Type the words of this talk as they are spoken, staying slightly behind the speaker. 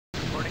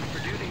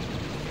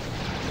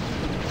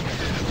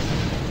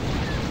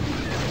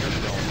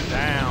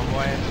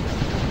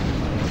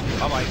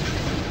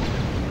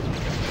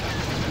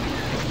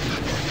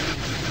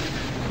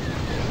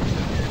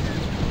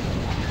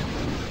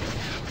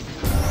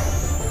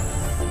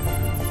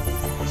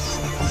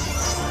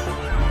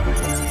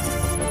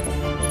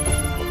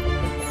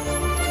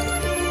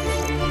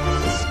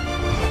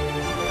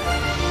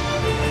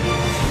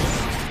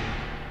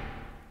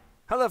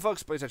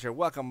folks, Blaze here.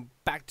 Welcome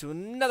back to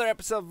another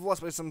episode of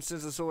Let's Play some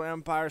Sins of the Solar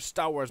Empire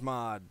Star Wars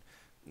mod.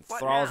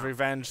 Thrall's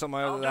Revenge,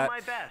 something like that. I'll do my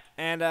best.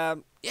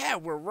 And yeah,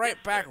 we're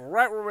right back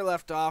right where we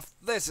left off.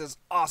 This is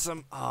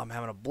awesome. Oh, I'm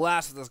having a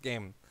blast with this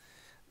game.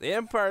 The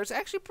Empire is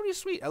actually pretty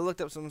sweet. I looked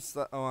up some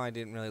stuff. Oh, I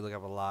didn't really look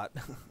up a lot.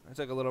 I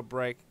took a little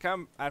break.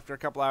 After a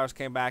couple hours,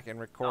 came back and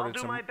recorded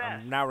some.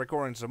 I'm now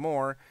recording some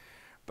more.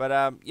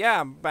 But yeah,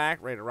 I'm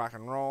back, ready to rock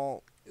and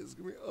roll. It's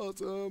gonna be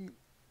awesome.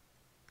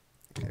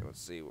 Okay,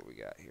 let's see what we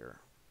got here.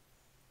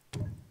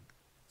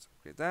 Let's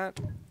upgrade that.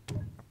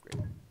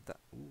 Upgrade that.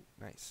 Ooh,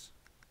 nice.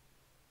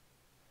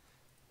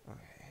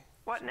 Okay.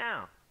 What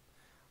now?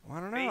 Well,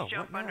 I don't know. Base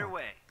jump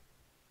underway.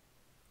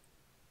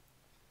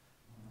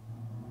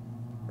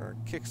 Or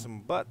kick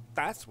some butt.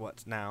 That's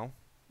what's now.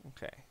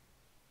 Okay.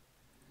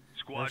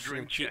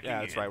 Squadron checking yeah,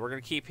 that's right. We're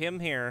gonna keep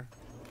him here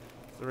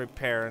to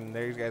repair, and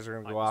there you guys are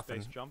gonna go off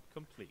and jump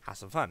complete. have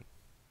some fun.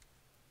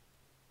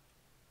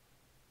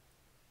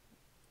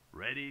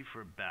 Ready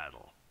for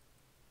battle.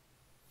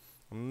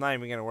 I'm not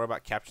even gonna worry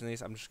about capturing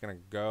these. I'm just gonna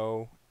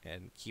go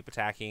and keep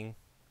attacking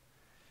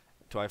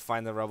until I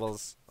find the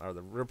rebels or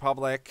the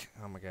Republic.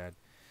 Oh my god!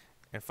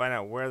 And find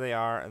out where they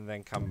are, and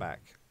then come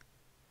back.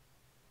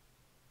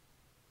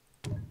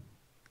 What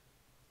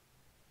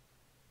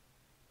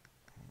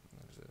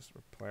is this?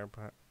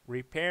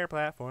 Repair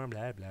platform.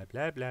 Blah blah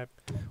blah blah.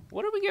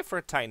 What do we get for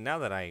a Titan? Now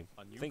that I'm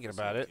thinking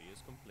about it,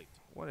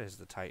 what is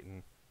the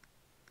Titan?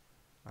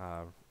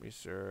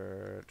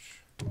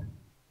 Research.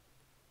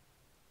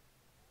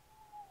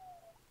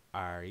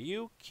 Are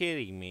you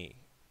kidding me?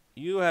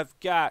 You have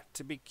got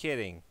to be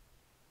kidding.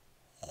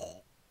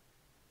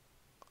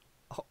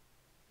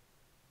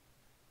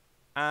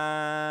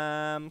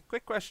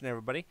 Quick question,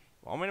 everybody.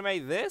 Want me to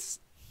make this?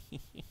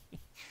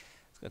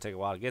 It's gonna take a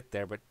while to get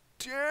there, but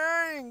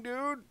dang,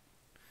 dude,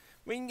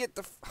 we can get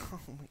the. Oh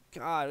my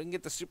god, we can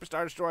get the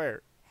Superstar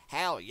Destroyer.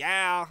 Hell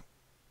yeah!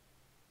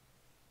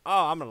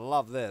 Oh, I'm gonna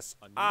love this.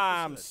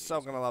 I'm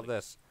so gonna love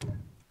this.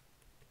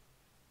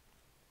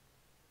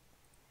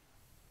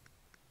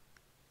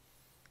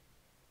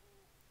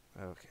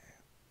 Okay,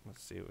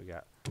 let's see what we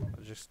got.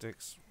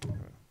 Logistics. I'm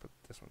gonna put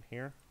this one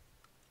here,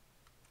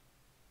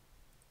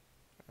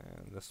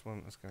 and this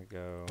one is gonna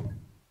go.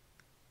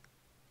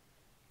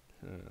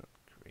 Oh,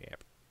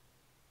 crap!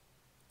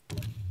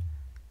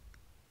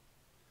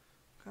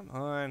 Come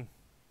on,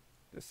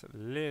 just a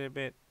little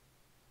bit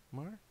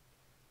more.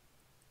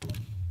 Okay,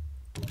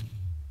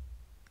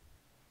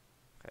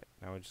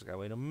 now we just gotta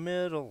wait a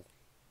middle.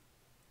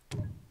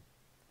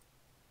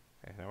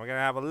 Okay, now we're gonna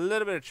have a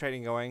little bit of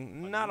trading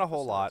going, not a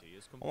whole lot.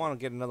 I want to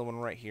get another one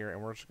right here,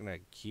 and we're just gonna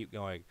keep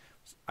going.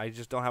 I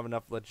just don't have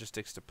enough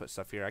logistics to put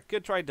stuff here. I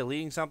could try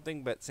deleting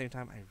something, but at the same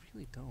time, I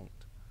really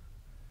don't.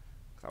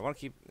 I want to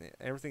keep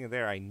everything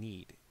there I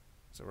need.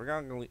 So we're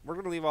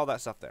gonna leave all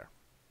that stuff there.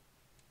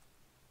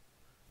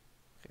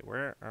 Okay,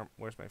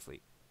 where's my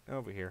fleet?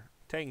 Over here,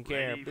 taking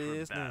care of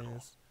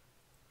business.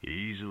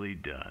 Easily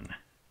done.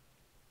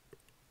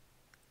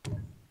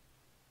 Okay,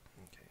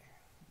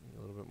 need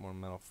a little bit more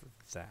metal for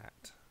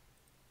that.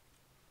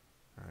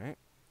 Alright,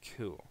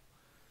 cool.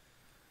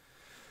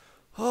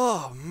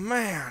 Oh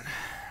man,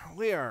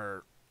 we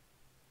are.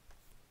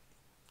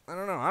 I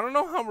don't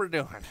know how we're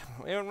doing.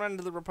 We haven't run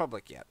to the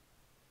Republic yet.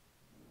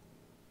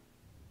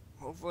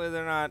 Hopefully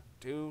they're not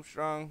too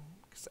strong,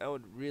 because that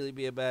would really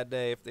be a bad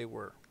day if they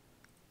were.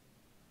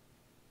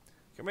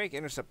 I can make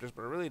interceptors,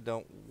 but I really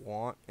don't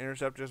want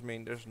interceptors. I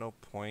mean, there's no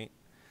point.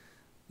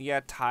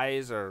 Yeah,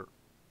 ties are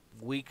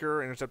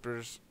weaker,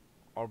 interceptors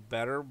are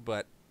better,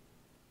 but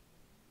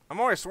I'm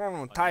always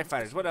swarming with TIE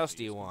fighters. What else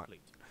do you want?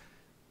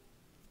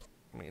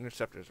 I mean,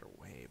 interceptors are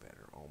way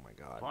better. Oh my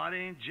god.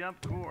 Plotting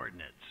jump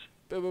coordinates.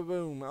 Boom, boom,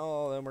 boom.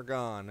 All of them are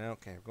gone.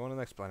 Okay, going to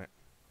the next planet.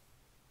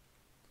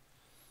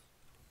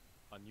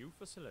 A new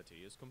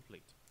facility is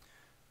complete.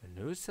 A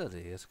new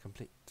facility is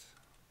complete.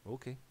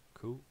 Okay,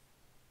 cool.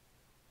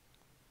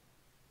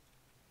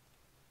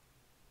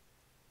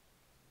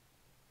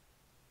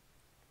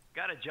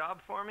 Got a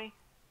job for me?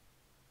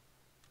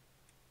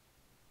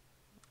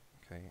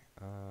 Okay,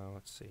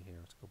 let's see here.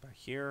 Let's go back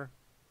here.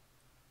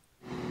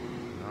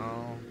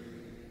 No.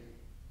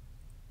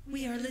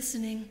 We are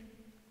listening.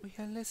 We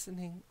are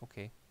listening.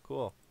 Okay,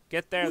 cool.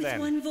 Get there then.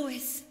 With one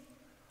voice.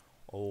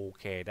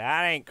 Okay,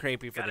 that ain't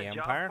creepy for the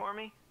Empire. Got a job for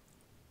me?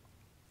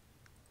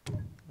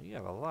 You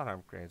have a lot of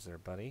upgrades there,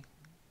 buddy.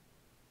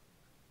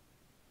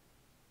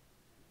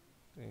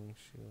 Thing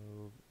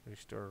shield,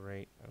 restore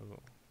rate. Oh.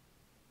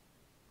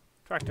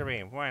 Tractor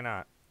beam, why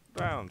not?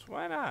 Drones,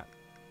 why not?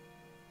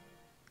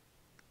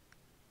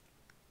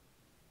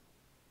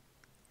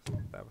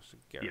 That was a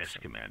garrison. Yes,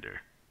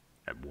 Commander.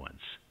 At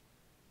once.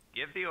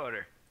 Give the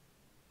order.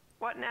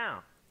 What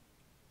now?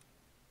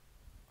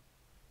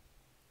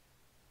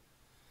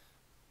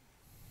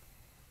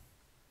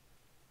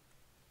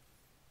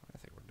 I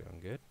think we're doing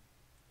good.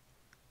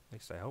 At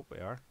least I hope we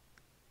are.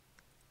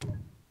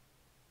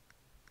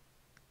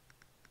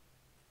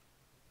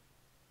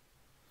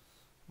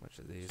 Much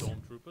of these.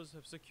 Stormtroopers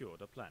have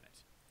secured a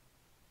planet.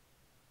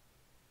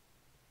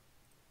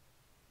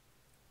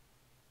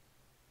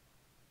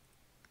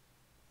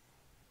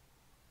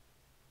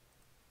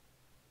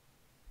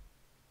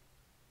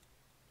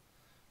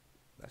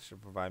 That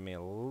should provide me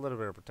a little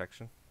bit of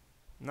protection.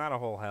 Not a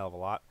whole hell of a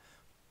lot,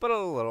 but a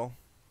little.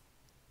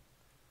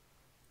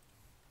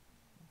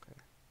 Okay.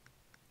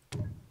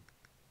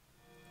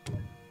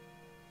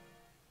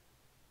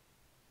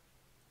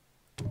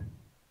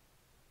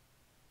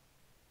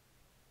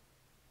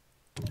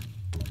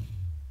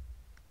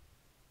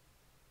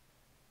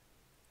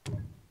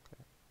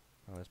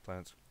 Oh, this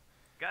plant's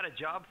Got a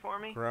job for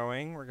me?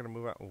 growing. We're gonna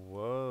move out.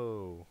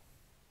 Whoa.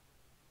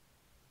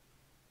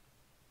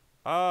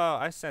 Oh,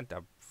 I sent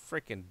a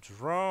freaking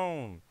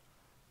drone.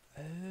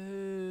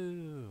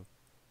 Oh.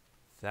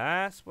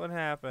 That's what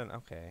happened.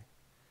 Okay.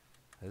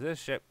 This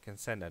ship can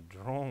send a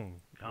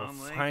drone to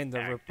Comlink find the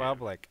active.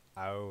 Republic.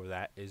 Oh,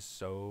 that is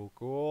so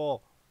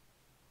cool.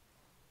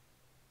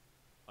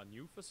 A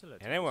new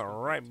facility And it is went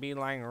complete. right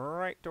beeline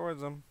right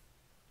towards them.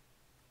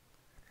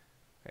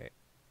 Okay.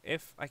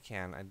 If I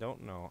can, I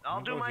don't know. I'll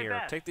I'm do gonna go my here,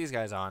 best. take these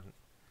guys on.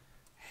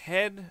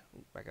 Head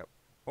back up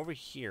over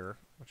here,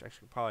 which I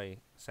should probably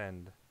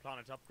send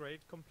Planet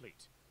upgrade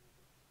complete.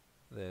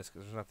 this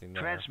because there's nothing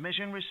there.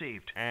 Transmission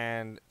received.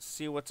 And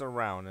see what's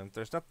around. And if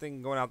there's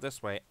nothing going out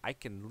this way, I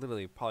can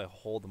literally probably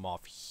hold them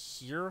off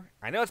here.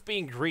 I know it's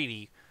being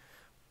greedy,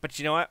 but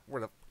you know what?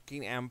 We're the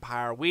fucking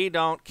Empire. We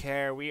don't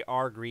care. We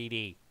are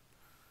greedy.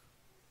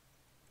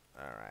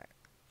 Alright.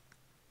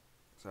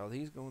 So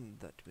he's going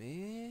that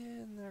way,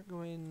 and they're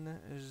going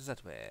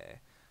that way.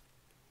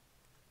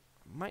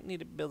 Might need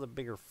to build a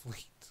bigger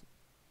fleet.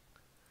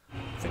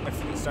 I think my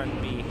fleet's starting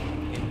to be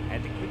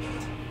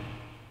inadequate.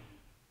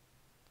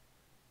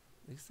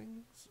 These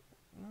things,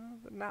 no,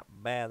 they're not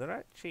bad. They're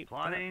not cheap. They're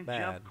Plotting not bad.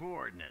 jump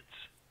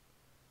coordinates.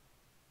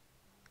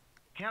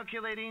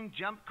 Calculating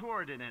jump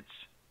coordinates.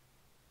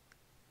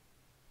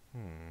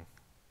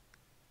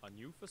 A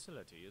new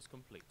facility is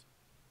complete.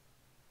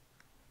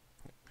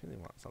 I really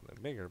want something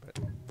bigger, but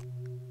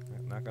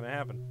not gonna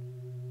happen.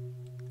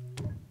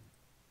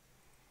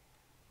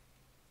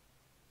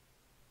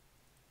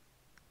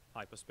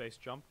 Hyperspace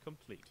jump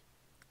complete.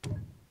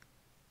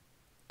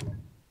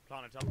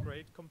 Planet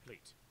upgrade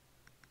complete.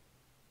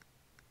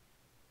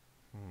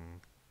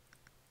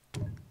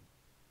 Okay,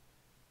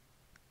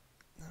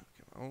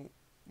 oh,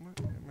 what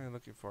am I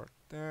looking for?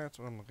 That's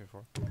what I'm looking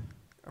for.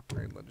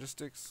 Upgrade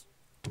logistics.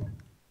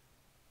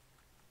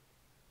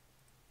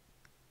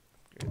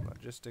 Upgrade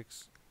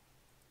logistics.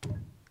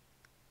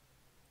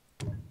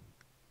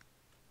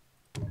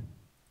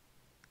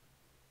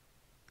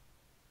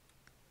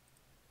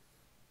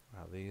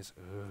 Wow, these.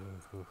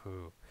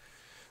 Ooh.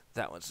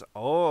 That one's.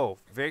 Oh,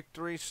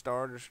 Victory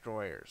Star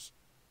Destroyers.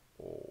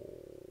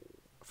 Oh.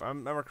 If I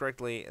remember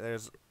correctly,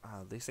 there's.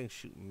 These things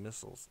shoot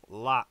missiles.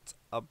 Lots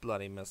of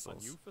bloody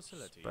missiles. A new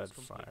facility Spread is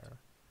complete. fire.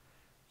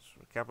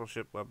 So capital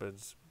ship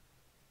weapons.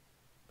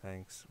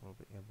 Tanks will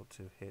be able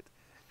to hit.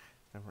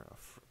 Number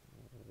of.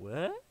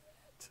 What?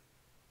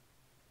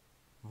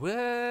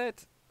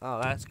 What?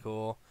 Oh, that's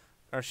cool.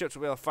 Our ships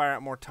will be able to fire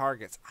at more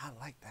targets. I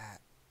like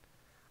that.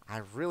 I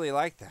really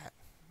like that.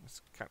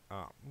 It's kind of,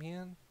 oh,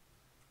 man.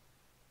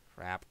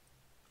 Crap.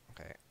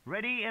 Okay.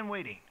 Ready and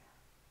waiting.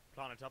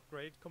 Planet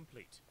upgrade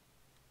complete.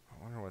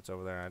 I wonder what's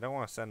over there. I don't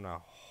want to send a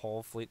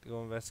whole fleet to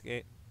go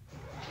investigate.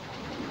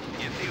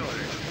 Give the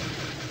order.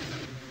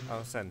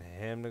 I'll send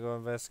him to go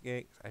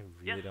investigate. 'Cause I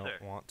really Yes, don't sir.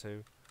 want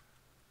to.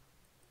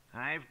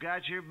 I've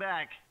got your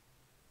back.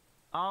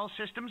 All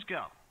systems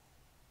go.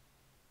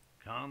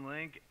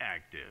 Comlink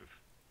active.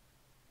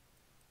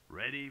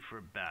 Ready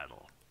for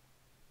battle.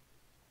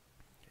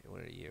 Okay,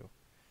 what are you?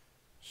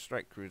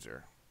 Strike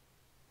cruiser.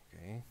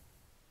 Okay.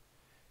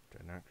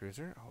 Dreadnought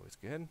cruiser, always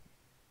good.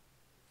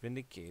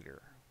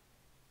 Vindicator.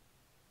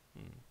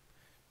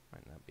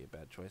 Might not be a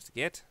bad choice to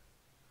get.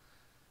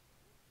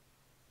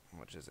 How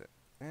much is it?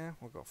 Yeah,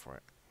 we'll go for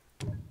it.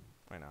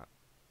 Why not?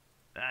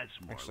 That's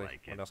more Actually,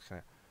 like what it. else can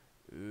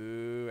I...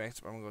 Ooh, I'm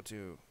gonna go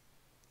to...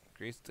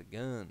 Grease the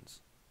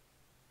guns.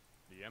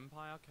 The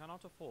Empire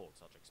cannot afford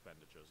such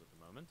expenditures at the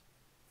moment.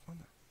 What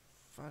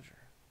the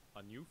fudger?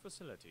 A new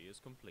facility is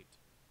complete.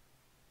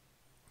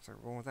 So we're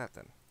going with that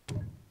then.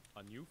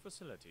 A new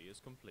facility is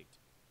complete.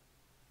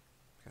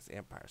 Because the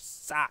Empire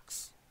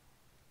sucks.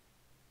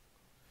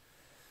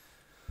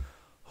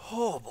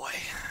 Oh boy.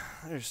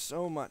 There's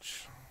so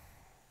much.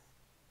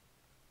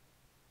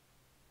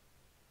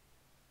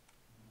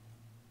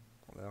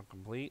 Are they all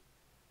complete?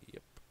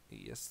 Yep.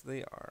 Yes,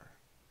 they are.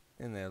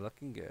 And they're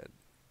looking good.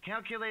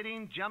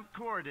 Calculating jump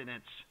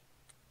coordinates.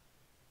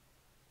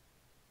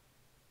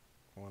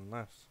 One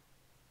less.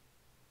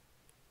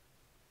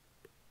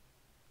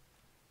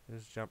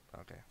 Who's jump?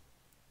 Okay.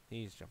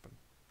 He's jumping.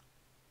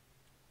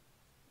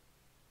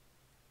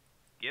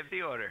 Give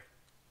the order.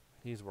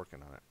 He's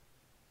working on it.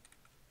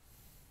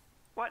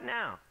 What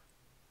now?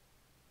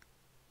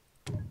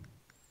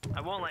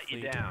 I won't let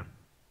you Fleet. down.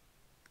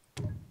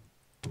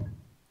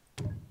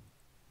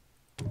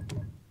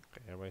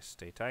 Okay, everybody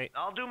stay tight.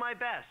 I'll do my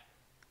best.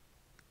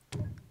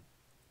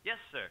 Yes,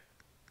 sir.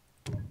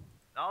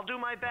 I'll do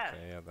my best.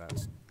 Okay, yeah,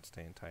 that's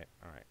staying tight.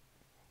 Alright.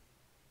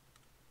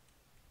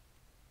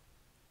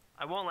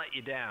 I won't let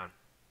you down.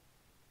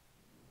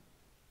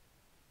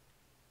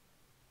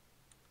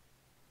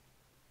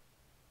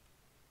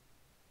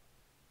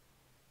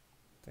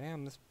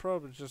 Damn, this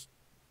probe is just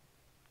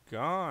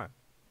gone.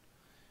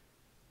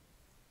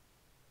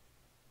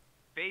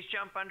 Phase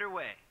jump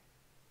underway.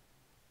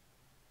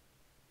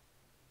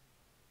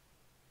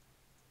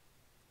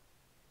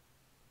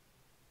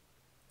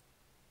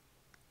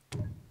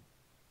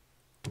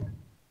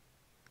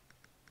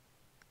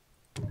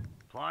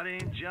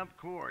 Plotting jump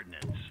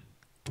coordinates.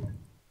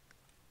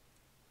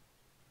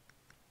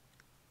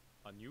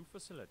 A new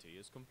facility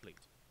is complete.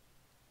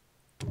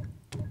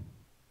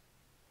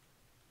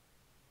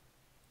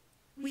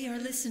 We are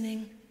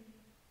listening.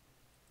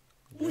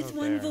 Go With there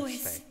one and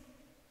voice. stay.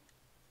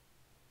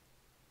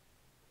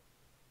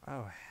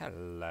 Oh,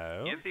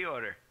 hello. Give the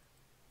order.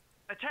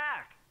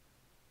 Attack!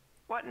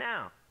 What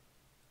now?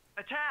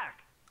 Attack!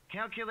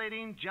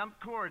 Calculating jump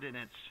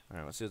coordinates.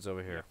 Alright, let's see what's over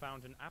We here. have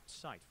found an apt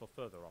site for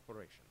further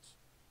operations.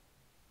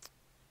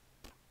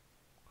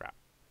 Crap.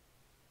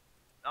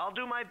 I'll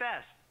do my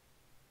best.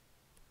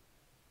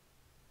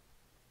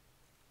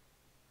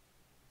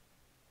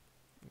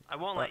 I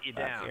won't let you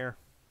Back down. here.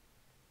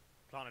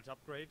 Planet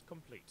upgrade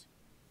complete.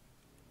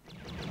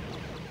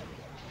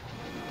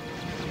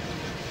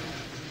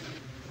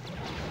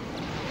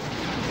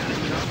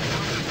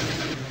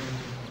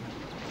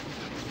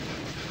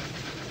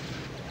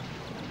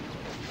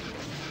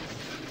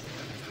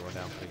 It's going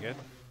down pretty good.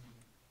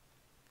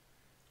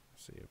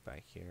 See it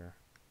back here.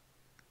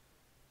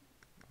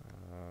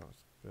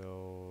 Let's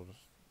build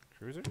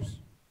cruisers.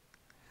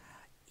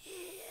 Yeah,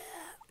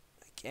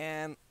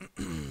 again.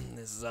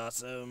 This is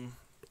awesome.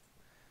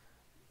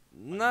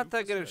 Not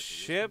that good of facility is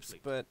ships,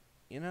 complete. but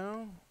you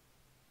know,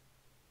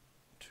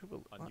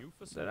 A new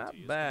they're not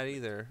facility is bad complete.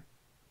 either.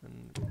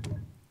 And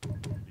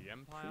The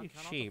Empire Pretty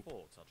cannot cheap.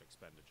 afford such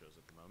expenditures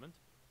at the moment.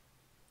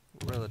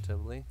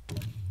 relatively.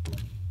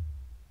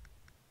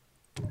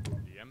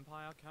 The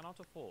Empire cannot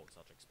afford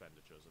such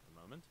expenditures at the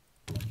moment.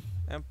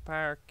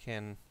 Empire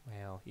can,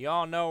 well,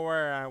 y'all know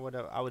where I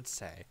would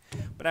say,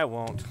 but I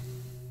won't.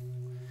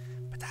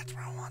 But that's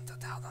where I want to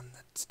tell them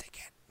to stick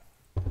it.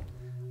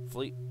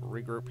 Fleet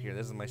regroup here.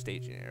 This is my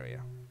staging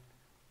area.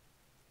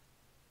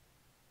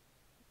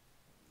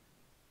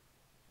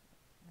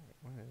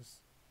 What is?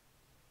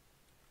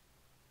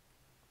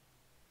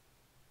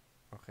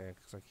 Okay,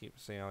 because I keep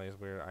seeing all these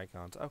weird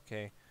icons.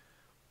 Okay,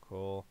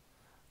 cool.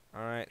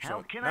 All right. How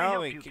so can I now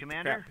help we you, kick the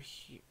Commander? crap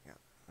he- let's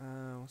go see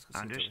what's over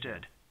here.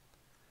 Understood.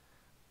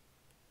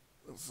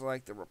 Looks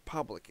like the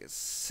Republic is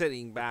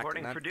sitting back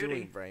Reporting and for not duty.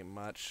 doing very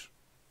much.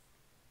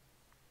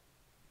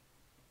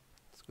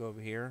 Let's go over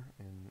here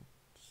and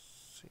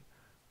see.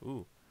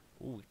 Ooh,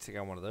 we take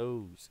out one of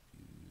those.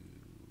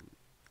 Ooh,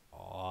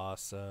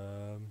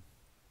 awesome.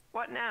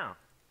 What now?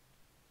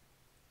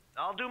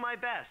 I'll do my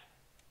best.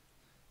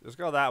 Just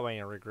go that way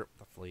and regroup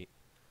the fleet.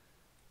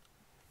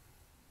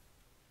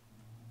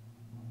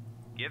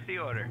 Give the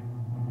order.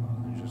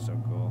 Oh, they're just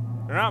so cool.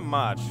 They're not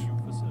much. New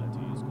facility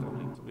is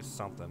complete. There'll be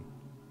something.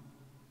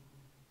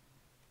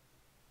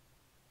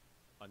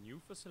 A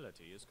new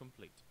facility is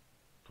complete.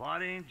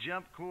 Plotting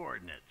jump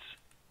coordinates.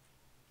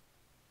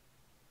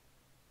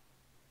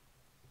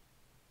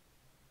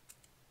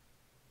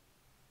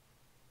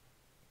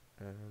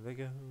 There they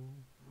go.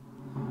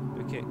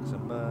 To kick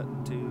some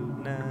butt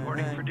tonight.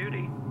 Reporting for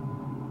duty.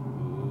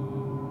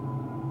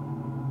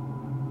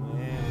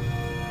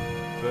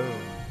 And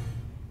boom.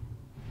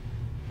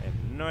 I have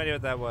no idea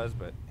what that was,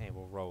 but hey,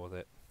 we'll roll with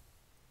it.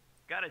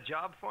 Got a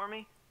job for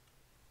me?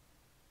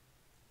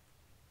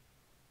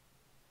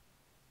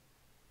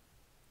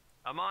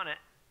 I'm on it.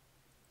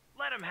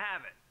 Let him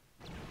have it.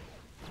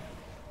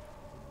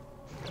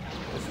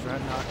 This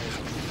dreadnought is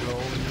going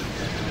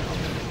down.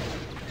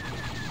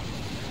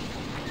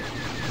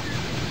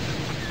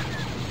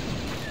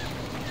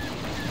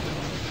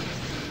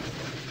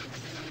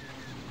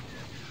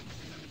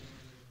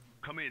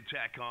 Come in,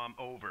 TACOM,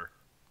 over.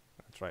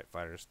 That's right,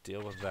 fighters.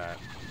 Deal with that.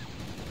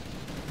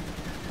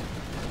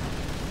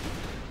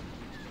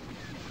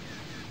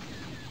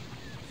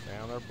 Stay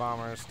on their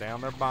bombers. Stay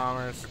on their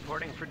bombers.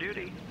 Reporting for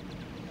duty.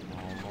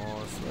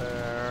 Almost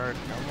there.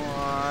 Come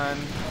on.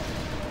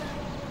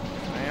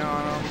 Stay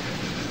on them.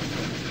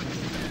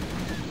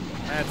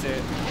 That's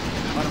it.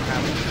 Let them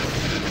have it.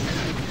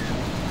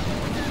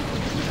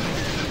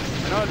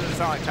 I know it doesn't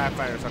sound like TIE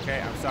fighters,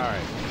 okay? I'm sorry.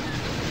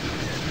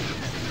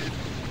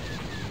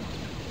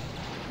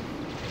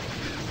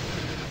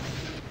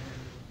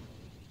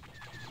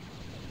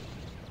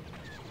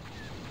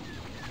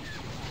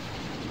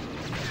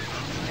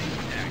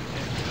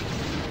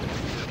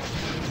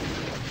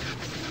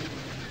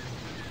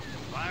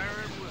 Fire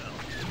at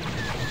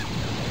will.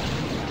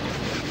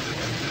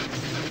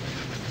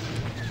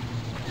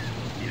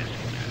 Yes,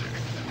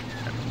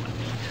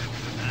 Commander.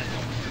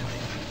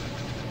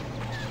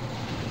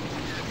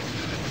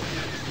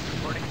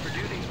 Reporting for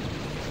duty.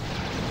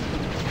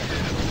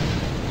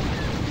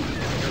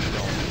 You're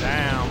going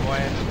down,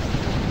 boy.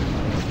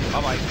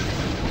 Bye-bye.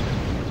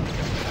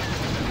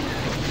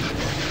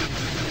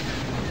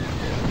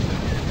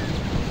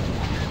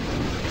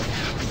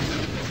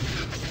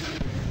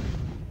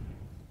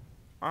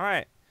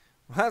 Alright.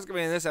 Well, that's going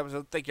to be in this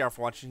episode. Thank you all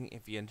for watching.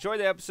 If you enjoyed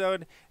the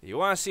episode, if you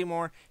want to see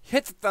more,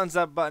 hit the thumbs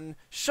up button,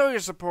 show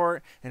your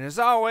support, and as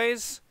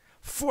always,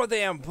 for the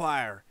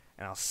Empire.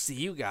 And I'll see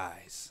you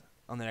guys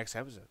on the next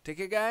episode. Take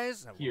care,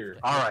 guys. Here.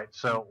 All right.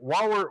 So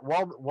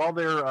while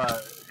they're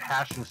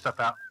hashing stuff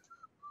out.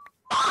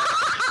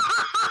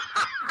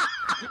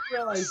 You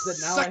realize that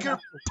now Sucker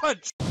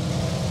punch.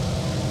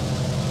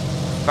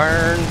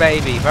 Burn,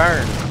 baby,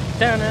 burn.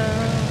 Ta-da.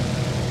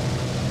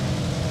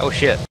 Oh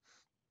shit.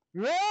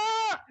 Yeah!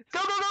 Go,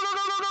 go, go, go,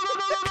 go, go, go,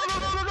 go, go, go,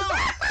 go, go, go!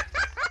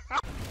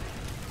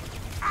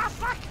 Ah,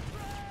 fuck!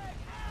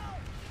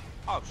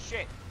 Oh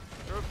shit.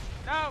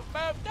 No,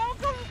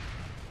 don't go.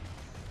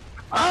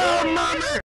 Oh, mommy!